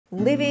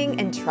Living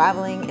and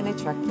traveling in a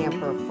truck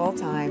camper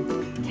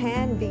full-time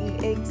can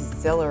be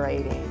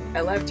exhilarating.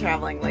 I love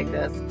traveling like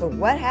this. But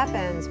what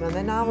happens when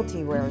the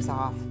novelty wears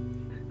off?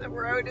 The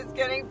road is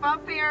getting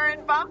bumpier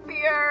and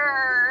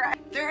bumpier.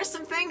 There are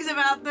some things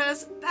about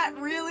this that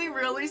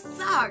really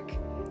suck.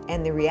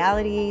 And the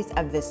realities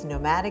of this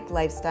nomadic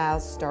lifestyle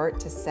start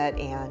to set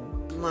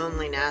in.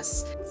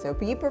 Loneliness. So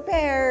be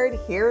prepared,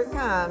 here it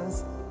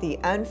comes, the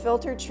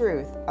unfiltered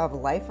truth of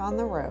life on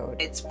the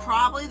road. It's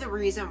probably the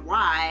reason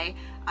why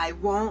I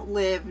won't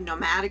live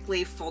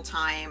nomadically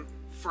full-time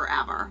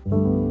forever.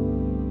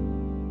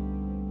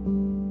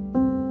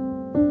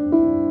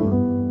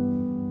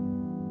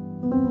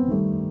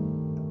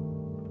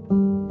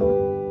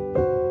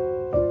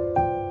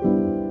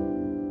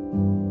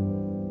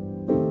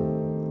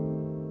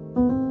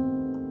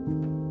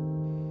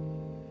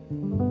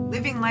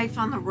 Living life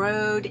on the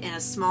road in a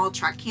small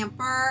truck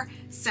camper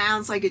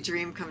sounds like a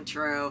dream come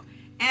true.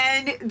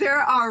 And there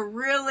are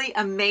really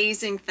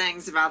amazing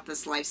things about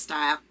this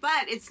lifestyle,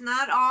 but it's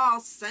not all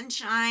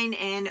sunshine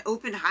and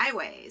open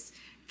highways.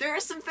 There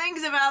are some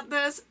things about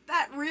this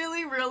that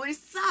really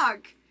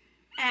suck.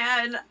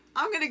 And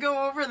I'm going to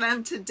go over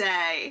them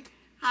today.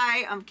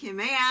 Hi, I'm Kim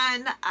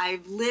Ann.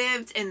 I've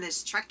lived in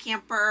this truck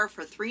camper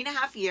for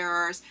 3.5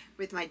 years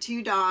with my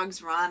 2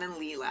 dogs, Ron and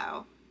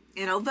Lilo.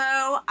 And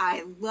although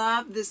I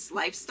love this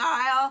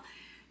lifestyle,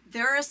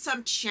 there are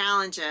some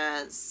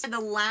challenges. The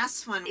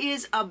last one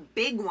is a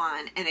big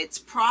one, and it's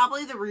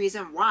probably the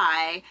reason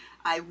why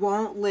I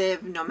won't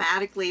live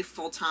nomadically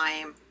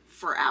full-time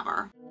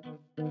forever.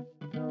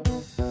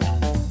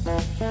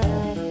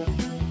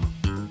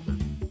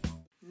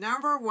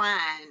 Number 1,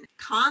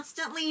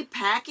 constantly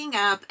packing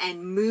up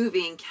and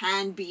moving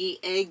can be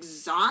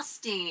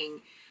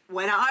exhausting.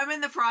 When I'm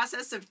in the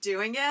process of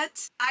doing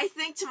it, I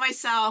think to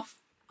myself,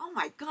 oh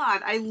my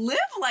God, I live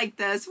like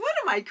this. What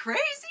am I,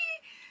 crazy?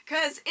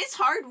 Because it's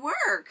hard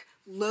work.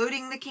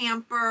 Loading the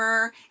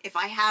camper, if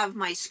I have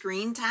my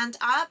screen tent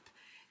up,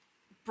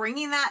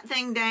 bringing that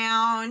thing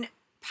down,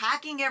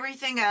 packing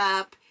everything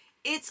up,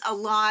 it's a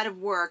lot of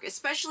work,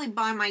 especially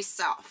by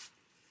myself.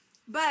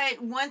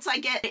 But once I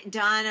get it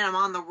done and I'm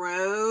on the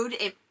road,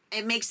 it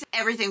makes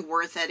everything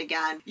worth it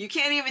again. You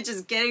can't even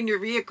just get in your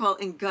vehicle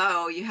and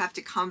go. You have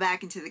to come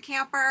back into the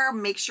camper,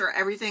 make sure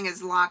everything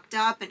is locked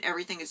up and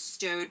everything is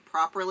stowed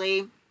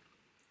properly.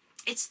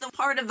 It's the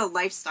part of the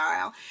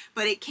lifestyle,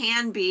 but it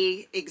can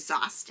be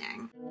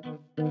exhausting.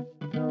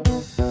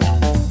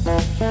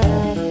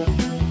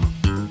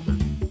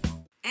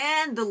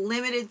 And the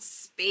limited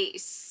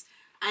space.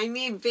 I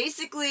mean,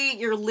 basically,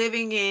 you're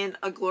living in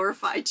a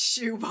glorified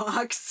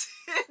shoebox.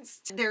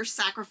 There's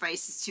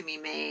sacrifices to be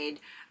made.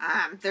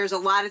 There's a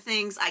lot of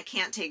things I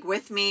can't take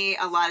with me,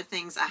 a lot of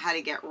things I had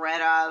to get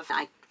rid of.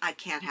 I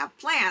can't have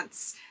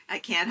plants. I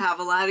can't have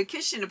a lot of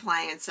kitchen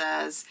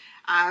appliances.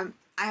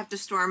 I have to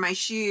store my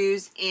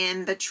shoes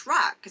in the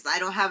truck because I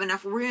don't have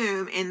enough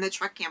room in the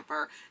truck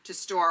camper to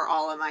store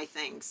all of my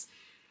things.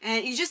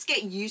 And you just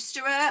get used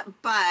to it,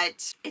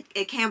 but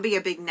it can be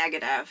a big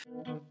negative.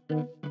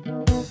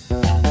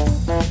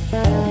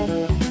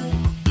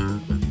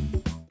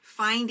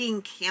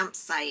 Finding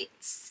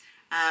campsites.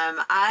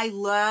 I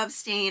love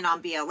staying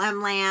on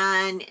BLM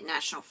land,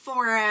 national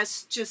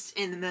forest, just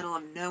in the middle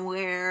of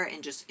nowhere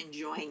and just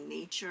enjoying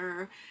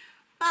nature.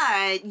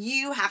 But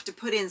you have to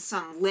put in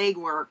some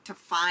legwork to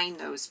find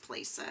those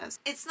places.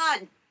 It's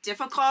not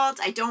difficult.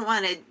 I don't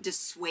want to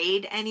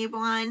dissuade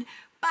anyone,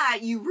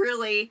 but you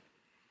really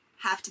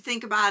have to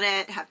think about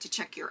it, have to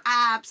check your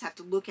apps, have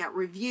to look at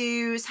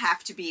reviews,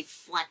 have to be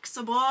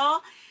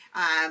flexible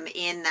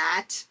in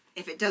that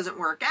if it doesn't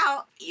work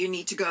out, you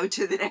need to go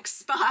to the next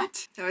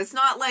spot. So it's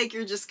not like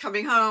you're just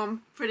coming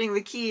home, putting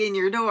the key in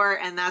your door,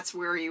 and that's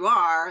where you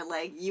are.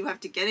 Like, you have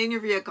to get in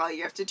your vehicle,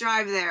 you have to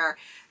drive there,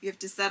 you have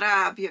to set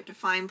up, you have to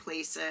find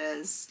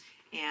places.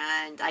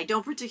 And I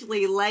don't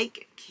particularly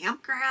like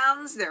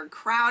campgrounds. They're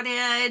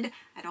crowded.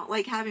 I don't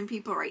like having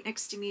people right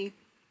next to me,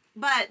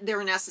 but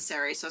they're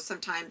necessary. So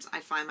sometimes I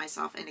find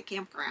myself in a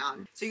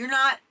campground. So you're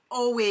not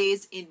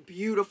always in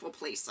beautiful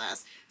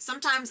places.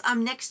 Sometimes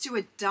I'm next to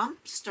a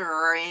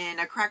dumpster in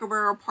a Cracker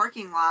Barrel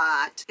parking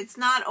lot. It's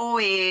not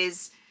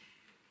always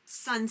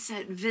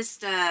sunset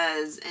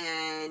vistas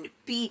and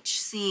beach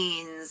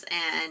scenes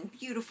and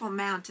beautiful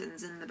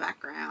mountains in the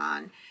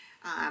background.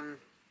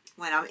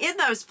 When I'm in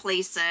those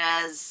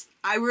places,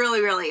 I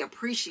really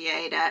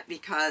appreciate it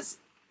because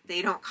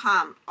they don't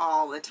come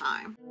all the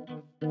time.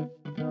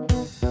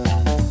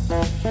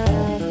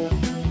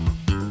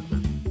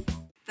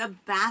 The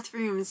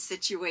bathroom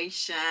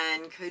situation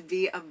could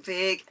be a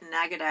big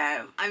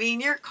negative. I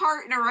mean, you're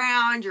carting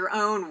around your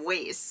own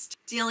waste,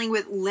 dealing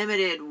with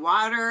limited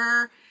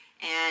water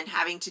and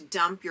having to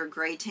dump your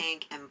gray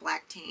tank and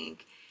black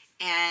tank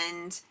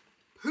and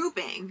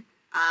pooping.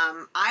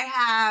 I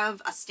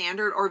have a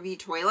standard RV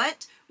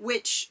toilet,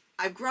 which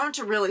I've grown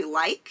to really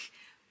like,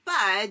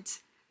 but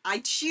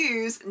I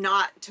choose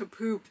not to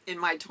poop in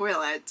my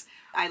toilet.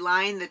 I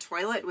line the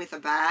toilet with a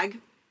bag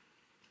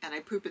and I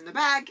poop in the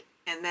bag,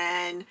 and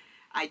then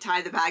I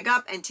tie the bag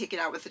up and take it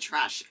out with the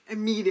trash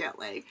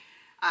immediately.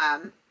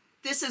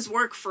 This has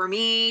worked for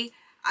me.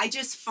 I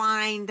just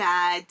find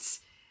that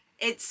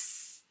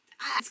it's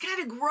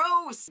kind of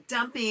gross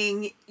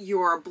dumping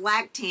your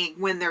black tank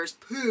when there's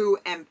poo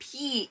and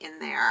pee in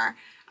there.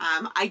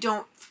 I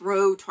don't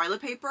throw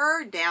toilet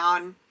paper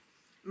down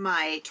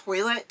my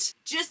toilet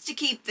just to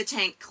keep the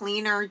tank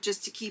cleaner,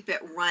 just to keep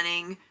it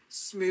running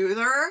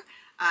smoother.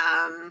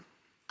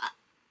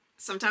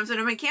 Sometimes when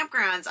I'm in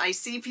campgrounds, I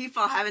see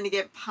people having to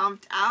get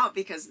pumped out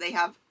because they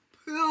have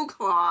poo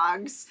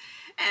clogs,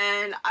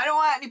 and I don't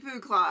want any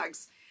poo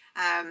clogs.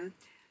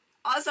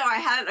 Also, I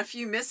had a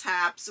few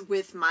mishaps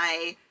with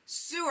my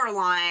sewer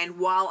line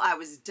while I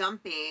was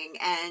dumping,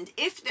 and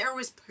if there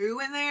was poo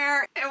in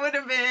there, it would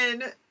have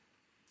been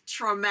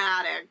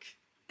traumatic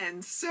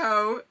and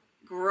so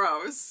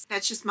gross.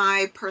 That's just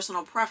my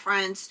personal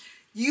preference.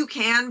 You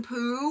can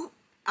poo.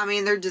 I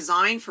mean, they're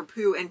designed for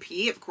poo and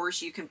pee. Of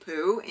course, you can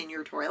poo in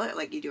your toilet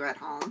like you do at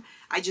home.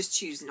 I just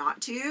choose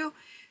not to.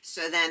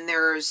 So then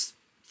there's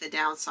the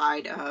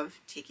downside of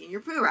taking your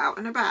poo out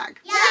in a bag.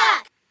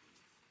 Yuck!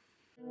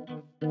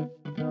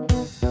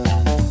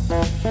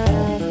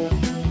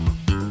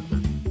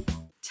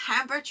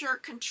 Temperature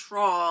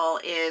control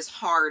is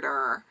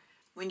harder.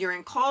 When you're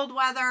in cold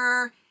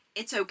weather,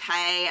 it's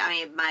okay. I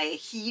mean, my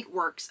heat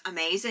works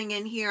amazing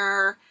in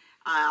here.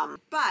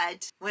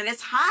 But when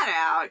it's hot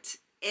out,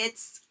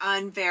 it's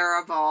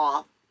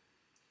unbearable.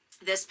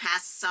 This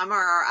past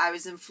summer, I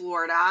was in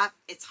Florida.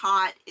 It's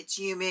hot, it's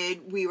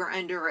humid. We were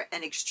under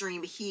an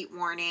extreme heat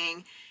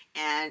warning,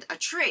 and a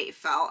tree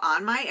fell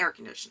on my air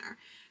conditioner.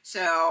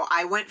 So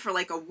I went for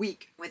like a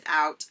week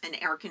without an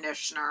air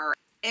conditioner.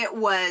 It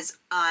was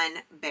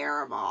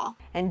unbearable.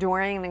 And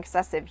during an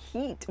excessive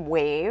heat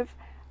wave,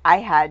 I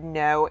had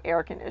no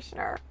air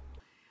conditioner.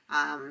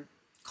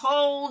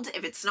 Cold,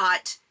 if it's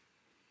not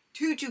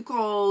too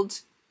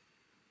cold,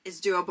 is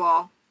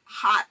doable.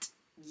 Hot,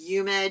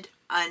 humid,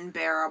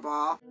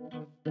 unbearable.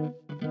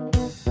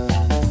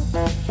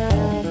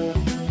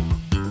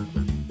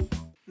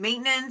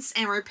 Maintenance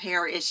and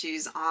repair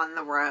issues on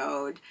the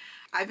road.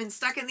 I've been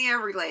stuck in the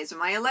Everglades and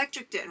my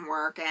electric didn't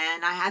work,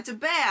 and I had to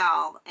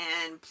bail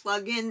and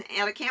plug in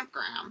at a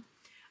campground.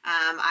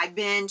 I've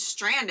been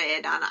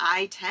stranded on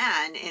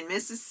I-10 in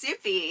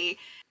Mississippi,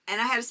 and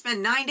I had to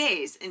spend 9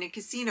 days in a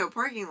casino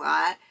parking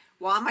lot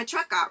while my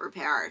truck got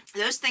repaired.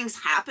 Those things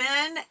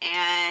happen,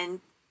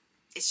 and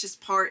it's just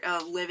part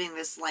of living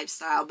this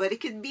lifestyle, but it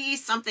could be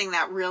something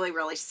that really,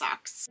 really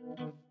sucks.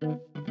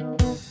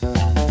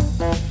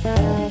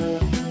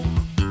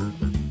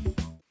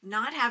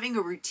 Not having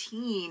a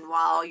routine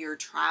while you're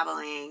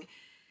traveling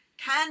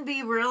can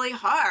be really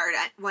hard.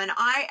 When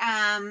I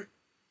am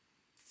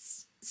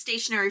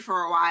stationary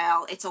for a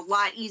while, it's a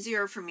lot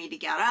easier for me to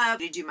get up,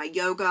 to do my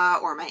yoga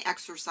or my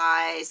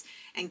exercise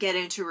and get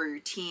into a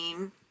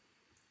routine.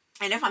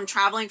 And if I'm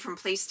traveling from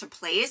place to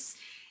place,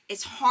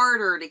 it's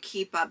harder to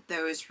keep up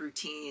those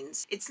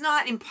routines. It's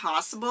not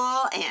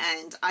impossible,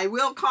 and I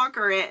will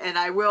conquer it, and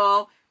I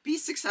will be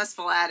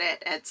successful at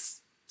it at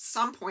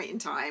some point in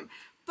time,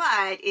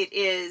 but it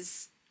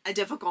is a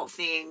difficult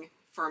thing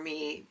for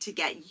me to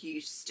get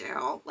used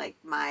to. Like,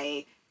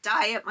 my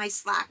diet might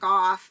slack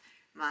off,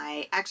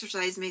 my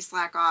exercise may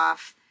slack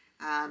off.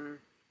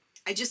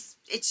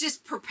 It's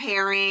just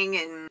preparing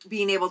and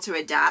being able to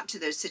adapt to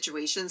those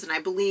situations, and I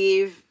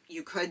believe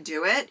you could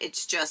do it.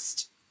 It's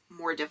just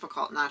more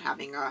difficult not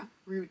having a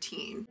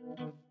routine.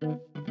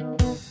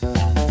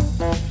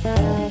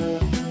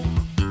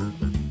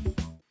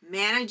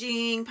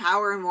 Managing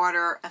power and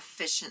water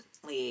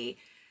efficiently.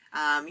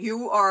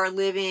 You are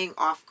living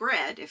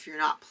off-grid if you're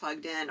not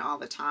plugged in all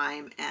the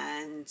time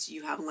and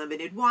you have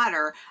limited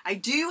water. I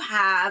do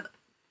have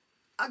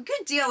a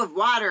good deal of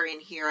water in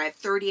here. I have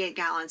 38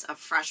 gallons of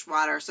fresh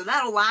water, so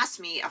that'll last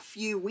me a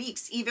few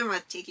weeks, even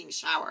with taking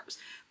showers.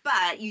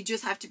 But you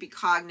just have to be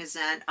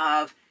cognizant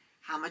of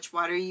how much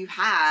water you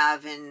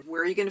have and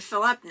where you're going to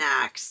fill up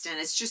next. And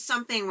it's just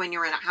something when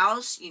you're in a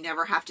house you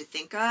never have to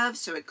think of,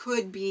 so it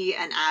could be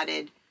an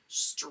added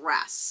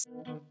stress.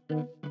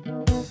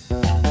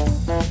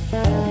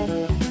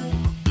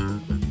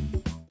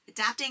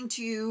 Adapting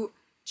to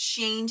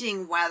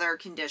changing weather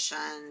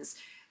conditions.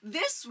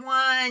 This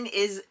one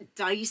is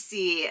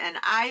dicey, and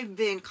I've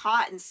been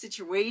caught in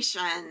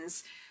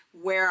situations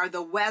where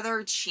the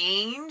weather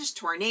changed,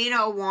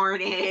 tornado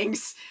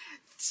warnings,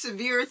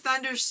 severe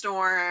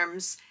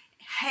thunderstorms,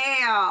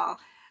 hail,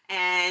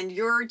 and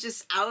you're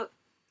just out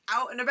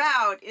and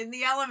about in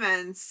the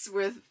elements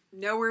with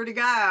nowhere to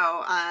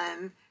go.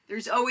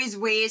 There's always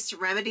ways to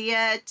remedy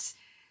it.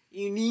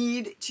 You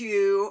need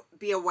to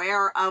be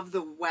aware of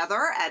the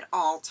weather at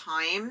all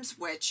times,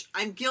 which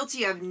I'm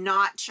guilty of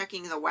not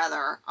checking the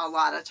weather a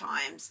lot of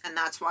times, and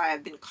that's why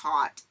I've been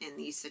caught in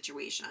these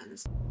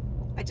situations.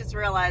 I just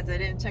realized I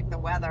didn't check the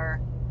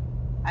weather.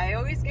 I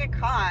always get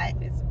caught.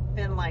 It's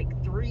been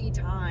like 3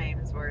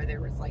 times where there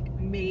was like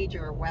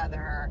major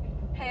weather,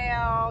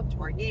 hail,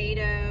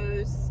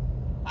 tornadoes,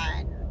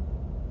 and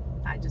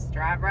I just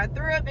drive right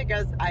through it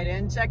because I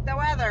didn't check the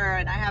weather.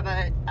 And I have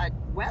a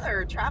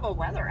travel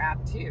weather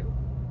app too.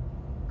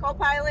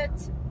 Copilot,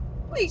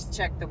 Please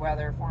check the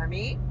weather for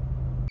me.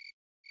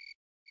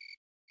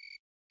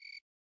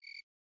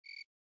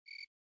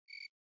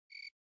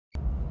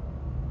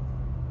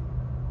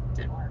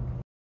 Didn't work.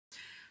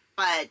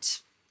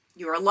 But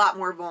you're a lot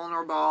more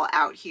vulnerable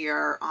out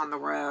here on the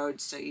road,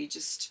 so you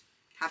just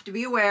have to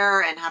be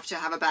aware and have to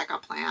have a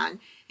backup plan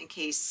in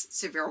case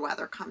severe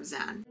weather comes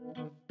in.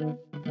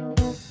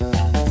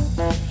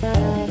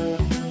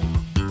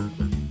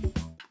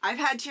 I've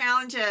had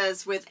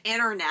challenges with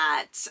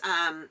internet.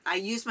 I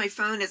use my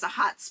phone as a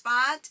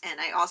hotspot,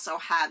 and I also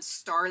have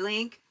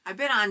Starlink. I've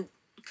been on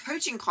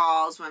coaching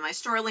calls when my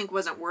Starlink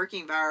wasn't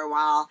working very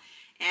well,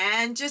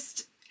 and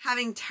just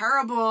having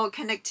terrible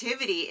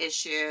connectivity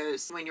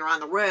issues. When you're on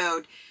the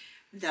road,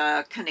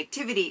 the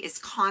connectivity is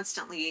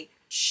constantly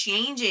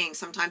changing.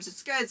 Sometimes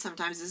it's good,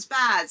 sometimes it's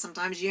bad,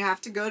 sometimes you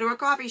have to go to a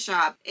coffee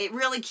shop. It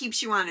really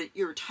keeps you on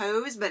your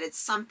toes, but it's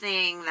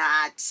something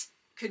that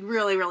could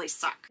really, really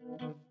suck.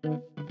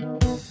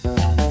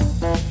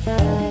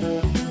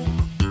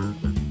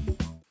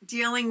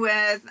 Dealing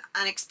with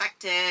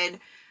unexpected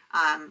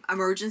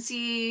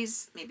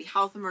emergencies, maybe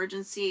health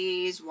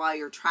emergencies while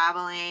you're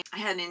traveling. I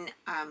had an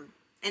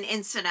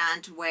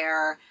incident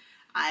where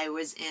I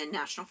was in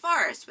national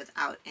forest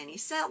without any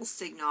cell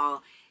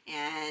signal,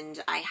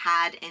 and I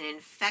had an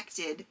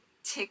infected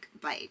tick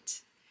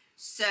bite.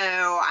 So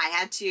I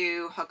had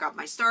to hook up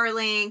my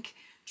Starlink,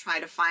 try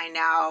to find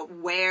out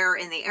where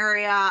in the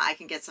area I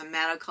can get some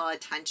medical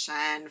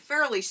attention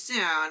fairly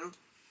soon.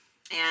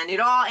 And it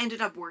all ended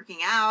up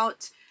working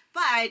out,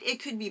 but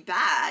it could be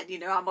bad. You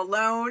know, I'm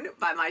alone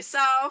by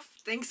myself.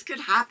 Things could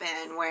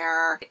happen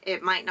where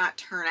it might not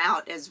turn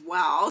out as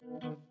well.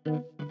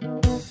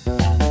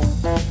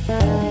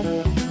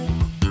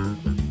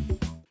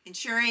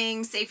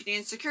 Ensuring safety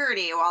and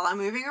security while I'm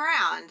moving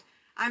around.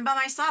 I'm by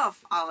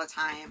myself all the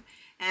time,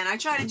 and I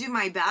try to do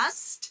my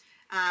best,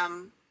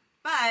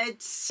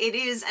 but it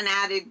is an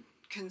added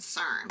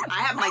concern.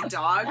 I have my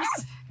dogs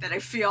that I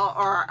feel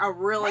are a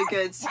really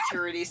good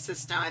security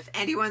system. If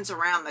anyone's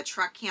around the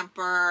truck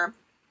camper,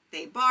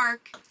 they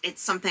bark.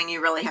 It's something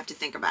you really have to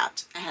think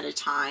about ahead of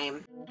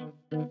time.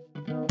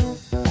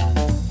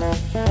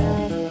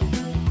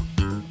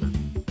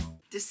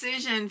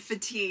 Decision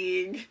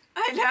fatigue.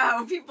 I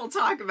know people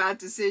talk about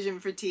decision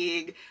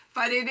fatigue,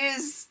 but it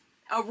is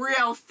a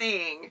real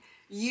thing.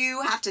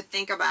 You have to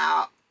think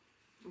about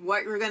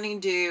what you're going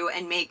to do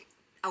and make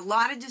a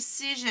lot of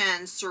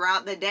decisions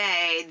throughout the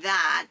day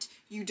that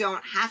you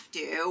don't have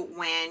to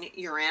when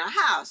you're in a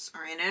house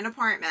or in an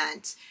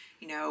apartment.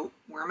 You know,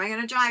 where am I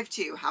going to drive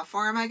to? How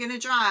far am I going to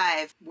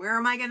drive? Where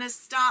am I going to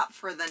stop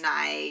for the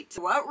night?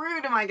 What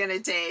route am I going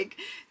to take?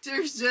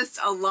 There's just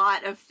a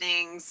lot of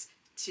things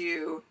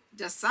to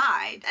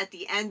decide. At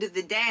the end of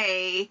the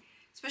day,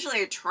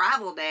 especially a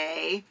travel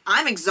day,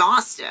 I'm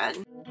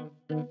exhausted.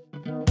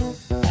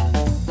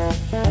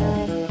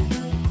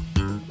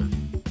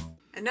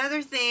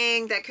 Another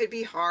thing that could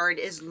be hard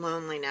is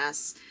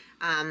loneliness.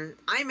 I'm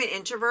an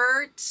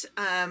introvert.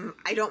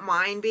 I don't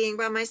mind being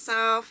by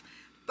myself,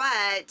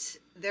 but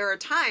there are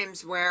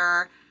times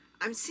where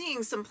I'm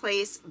seeing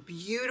someplace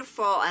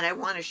beautiful and I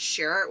want to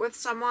share it with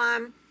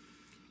someone.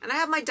 And I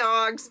have my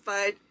dogs,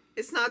 but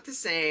it's not the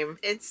same.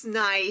 It's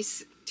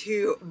nice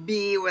to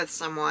be with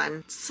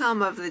someone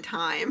some of the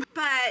time.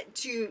 But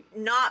to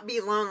not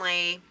be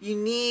lonely, you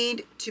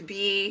need to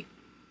be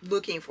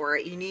looking for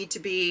it. You need to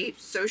be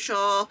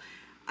social.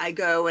 I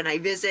go and I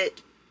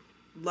visit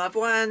loved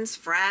ones,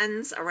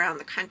 friends around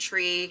the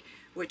country,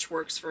 which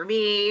works for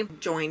me.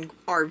 Join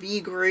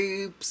RV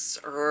groups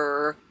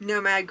or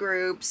nomad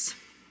groups,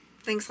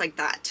 things like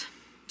that,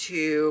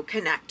 to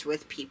connect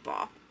with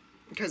people,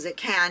 because it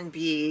can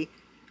be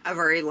a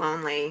very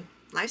lonely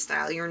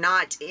lifestyle. You're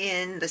not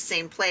in the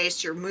same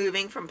place, you're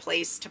moving from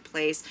place to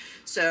place.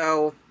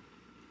 So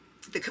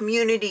the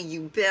community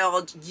you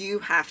build, you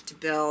have to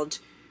build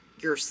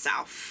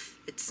yourself.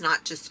 It's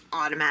not just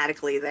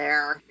automatically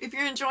there. If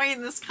you're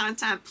enjoying this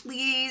content,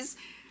 please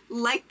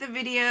like the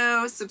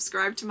video,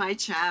 subscribe to my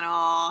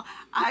channel.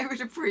 I would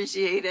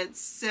appreciate it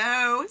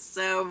so,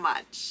 so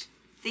much.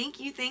 Thank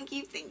you, thank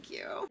you, thank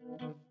you.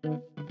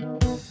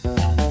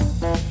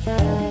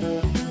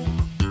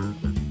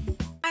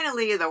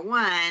 Finally, the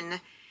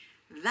one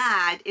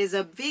that is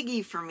a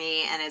biggie for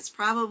me, and it's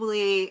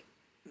probably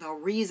the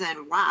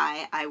reason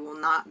why I will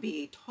not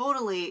be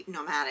totally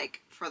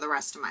nomadic for the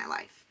rest of my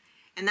life.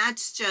 And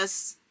that's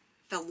just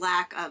the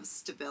lack of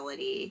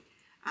stability.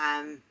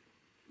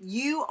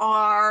 You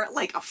are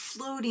like a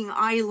floating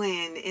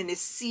island in a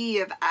sea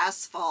of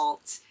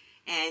asphalt,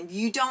 and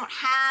you don't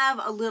have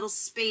a little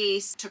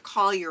space to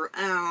call your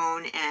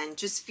own and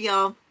just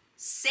feel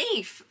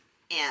safe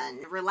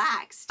and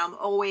relaxed. I'm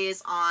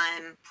always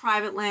on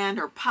private land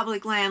or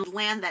public land,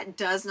 land that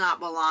does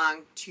not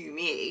belong to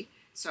me.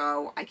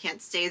 So I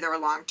can't stay there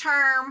long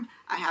term.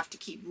 I have to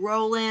keep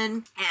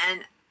rolling.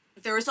 And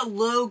there's a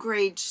low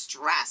grade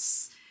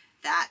stress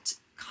that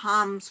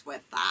comes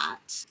with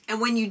that. And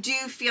when you do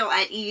feel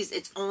at ease,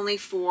 it's only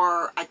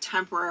for a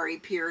temporary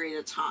period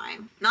of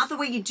time. Not the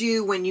way you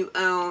do when you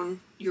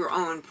own your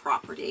own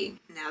property.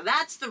 Now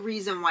that's the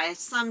reason why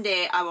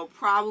someday I will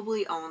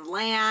probably own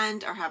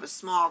land or have a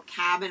small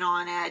cabin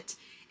on it,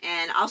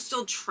 and I'll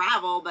still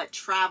travel, but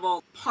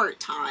travel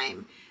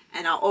part-time.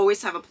 And I'll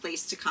always have a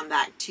place to come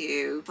back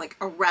to, like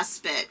a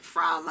respite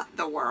from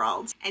the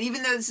world. And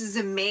even though this is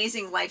an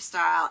amazing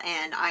lifestyle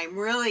and I'm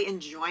really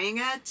enjoying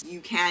it,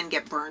 you can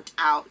get burnt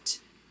out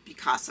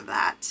because of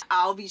that.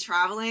 I'll be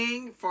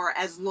traveling for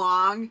as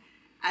long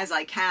as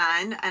I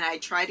can, and I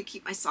try to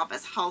keep myself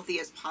as healthy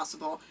as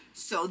possible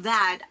so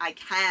that I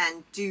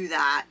can do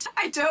that.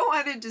 I don't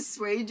want to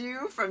dissuade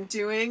you from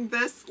doing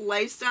this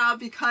lifestyle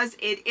because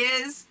it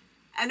is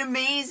an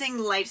amazing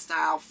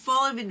lifestyle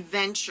full of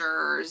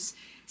adventures,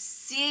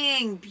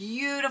 seeing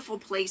beautiful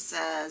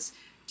places,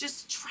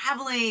 just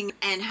traveling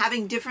and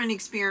having different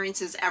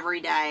experiences every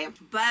day.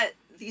 But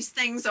these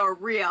things are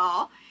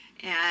real,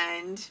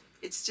 and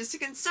it's just a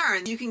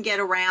concern. You can get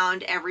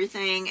around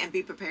everything and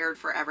be prepared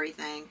for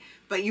everything,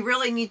 but you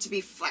really need to be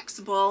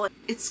flexible.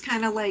 It's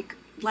kind of like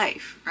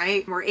life,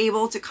 right? We're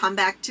able to come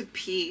back to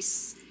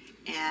peace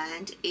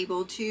and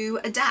able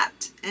to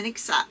adapt and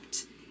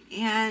accept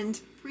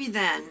and breathe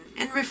in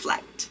and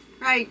reflect,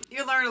 right?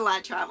 You learn a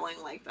lot traveling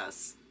like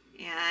this.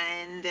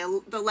 And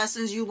the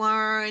lessons you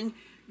learn,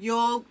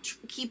 you'll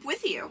keep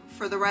with you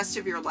for the rest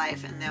of your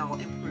life, and they'll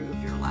improve